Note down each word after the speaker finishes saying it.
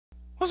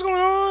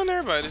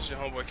everybody, this is your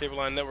homeboy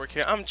Cablelinenetwork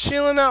here. I'm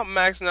chilling out,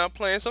 maxing out,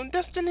 playing some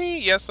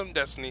Destiny. Yes, some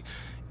Destiny.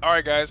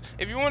 Alright guys,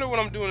 if you wonder what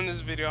I'm doing in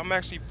this video, I'm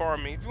actually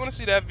farming. If you want to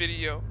see that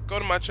video, go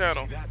to my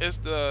channel. It's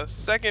the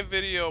second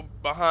video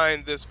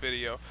behind this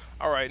video.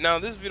 Alright, now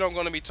this video I'm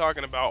going to be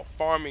talking about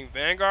farming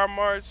Vangaurd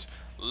Marks,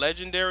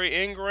 legendary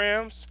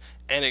engrams,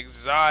 and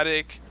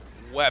exotic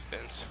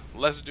weapons.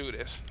 Let's do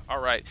this.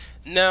 Alright,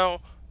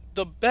 now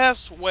the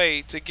best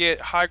way to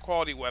get high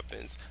quality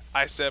weapons,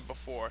 I said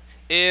before,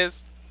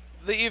 is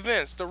the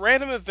events, the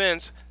random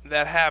events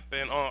that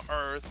happen on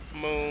Earth,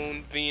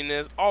 Moon,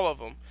 Venus, all of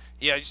them.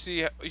 Yeah, you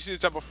see the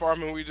type of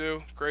farming we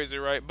do? Crazy,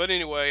 right? But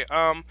anyway,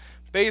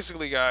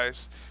 basically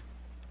guys,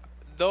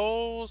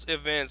 those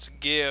events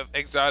give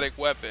exotic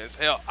weapons.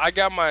 Hell, I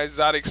got my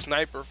exotic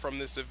sniper from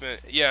this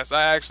event. Yes,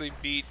 I actually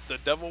beat the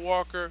Devil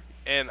Walker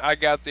and I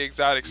got the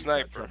exotic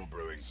sniper.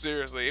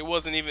 Seriously, it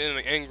wasn't even in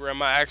an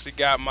engram. I actually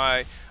got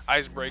my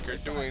icebreaker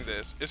doing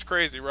this. It's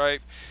crazy,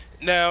 right?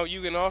 Now, you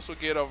can also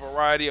get a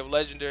variety of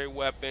legendary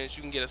weapons.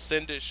 You can get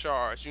ascended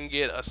shards. You can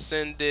get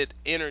ascended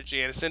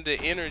energy. And ascended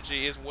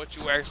energy is what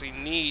you actually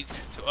need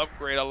to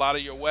upgrade a lot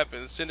of your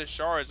weapons. Ascended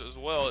shards as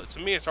well. To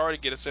me, it's hard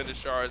to get ascended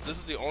shards. This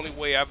is the only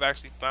way I've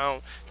actually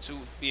found to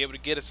be able to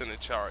get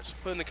ascended shards.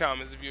 Put in the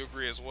comments if you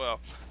agree as well.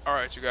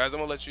 Alright, you guys, I'm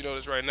going to let you know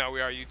this right now.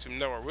 We are a YouTube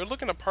network. We're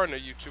looking to partner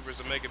YouTubers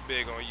and make it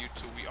big on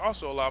YouTube. We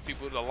also allow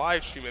people to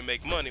live stream and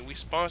make money. We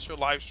sponsor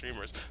live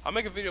streamers. I'll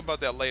make a video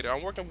about that later.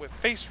 I'm working with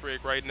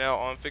FaceRig right now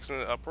on fixing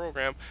a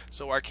program,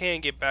 so I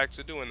can get back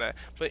to doing that.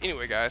 But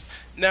anyway, guys,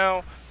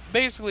 now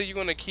basically you're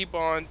going to keep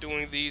on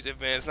doing these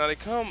events. Now they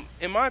come,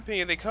 in my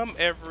opinion, they come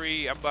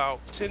every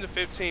about 10 to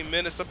 15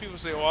 minutes. Some people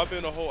say, oh, I've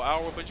been a whole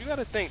hour, but you got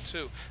to think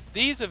too,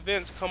 these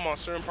events come on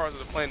certain parts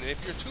of the planet.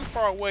 If you're too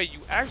far away,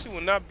 you actually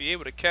will not be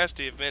able to catch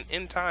the event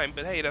in time,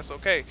 but hey, that's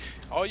okay.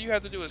 All you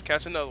have to do is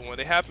catch another one.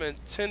 They happen in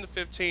 10 to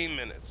 15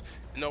 minutes.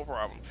 No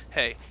problem.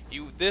 Hey,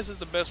 this is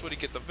the best way to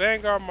get the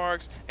Vangaurd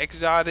Marks,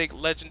 exotic,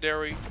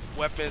 legendary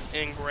weapons,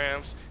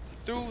 engrams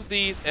through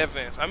these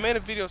events. I made a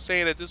video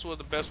saying that this was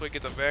the best way to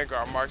get the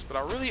Vangaurd Marks, but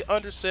I really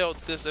undersold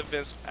this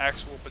event's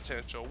actual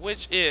potential,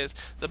 which is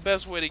the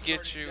best way to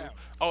get you.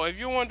 Oh, if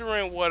you're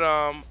wondering what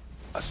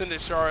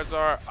ascended shards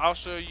are, I'll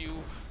show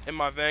you in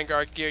my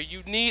Vanguard gear.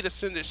 You need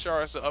ascended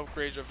shards to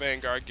upgrade your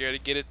Vanguard gear to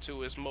get it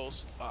to its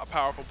most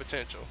powerful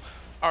potential.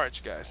 Alright,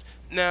 you guys,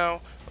 now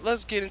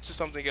let's get into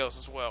something else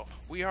as well.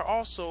 We are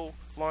also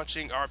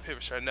launching our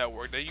pivot share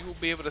network that you will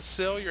be able to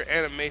sell your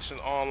animations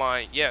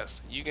online.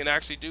 Yes, you can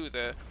actually do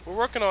that. We're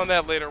working on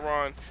that later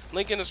on.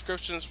 Link in the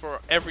descriptions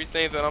for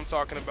everything that I'm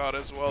talking about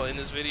as well in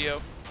this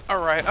video.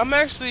 Alright, I'm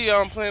actually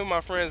playing with my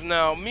friends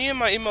now. Me and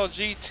my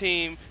MLG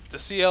team, the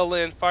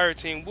CLN Fire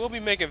team, will be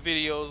making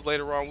videos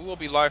later on. We will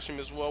be live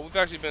streaming as well. We've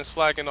actually been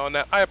slacking on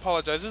that. I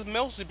apologize. This has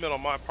mostly been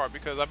on my part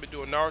because I've been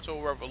doing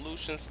Naruto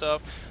Revolution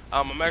stuff.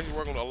 I'm actually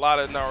working with a lot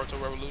of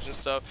Naruto Revolution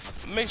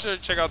stuff. Make sure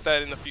to check out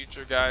that in the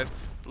future, guys.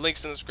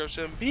 Links in the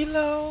description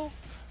below.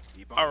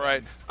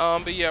 Alright,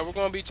 but yeah, we're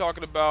going to be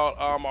talking about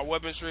our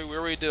weaponry. We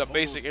already did a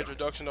basic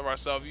introduction of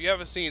ourselves. If you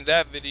haven't seen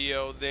that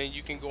video, then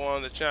you can go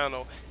on the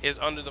channel. It's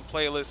under the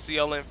playlist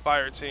CLN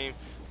Fire Team.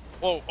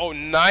 Oh,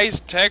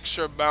 nice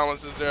texture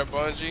balances there,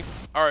 Bungie.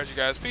 Alright, you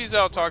guys, peace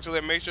out. Talk to you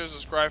later. Make sure to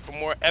subscribe for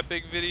more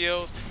epic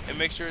videos, and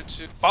make sure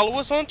to follow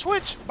us on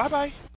Twitch. Bye-bye.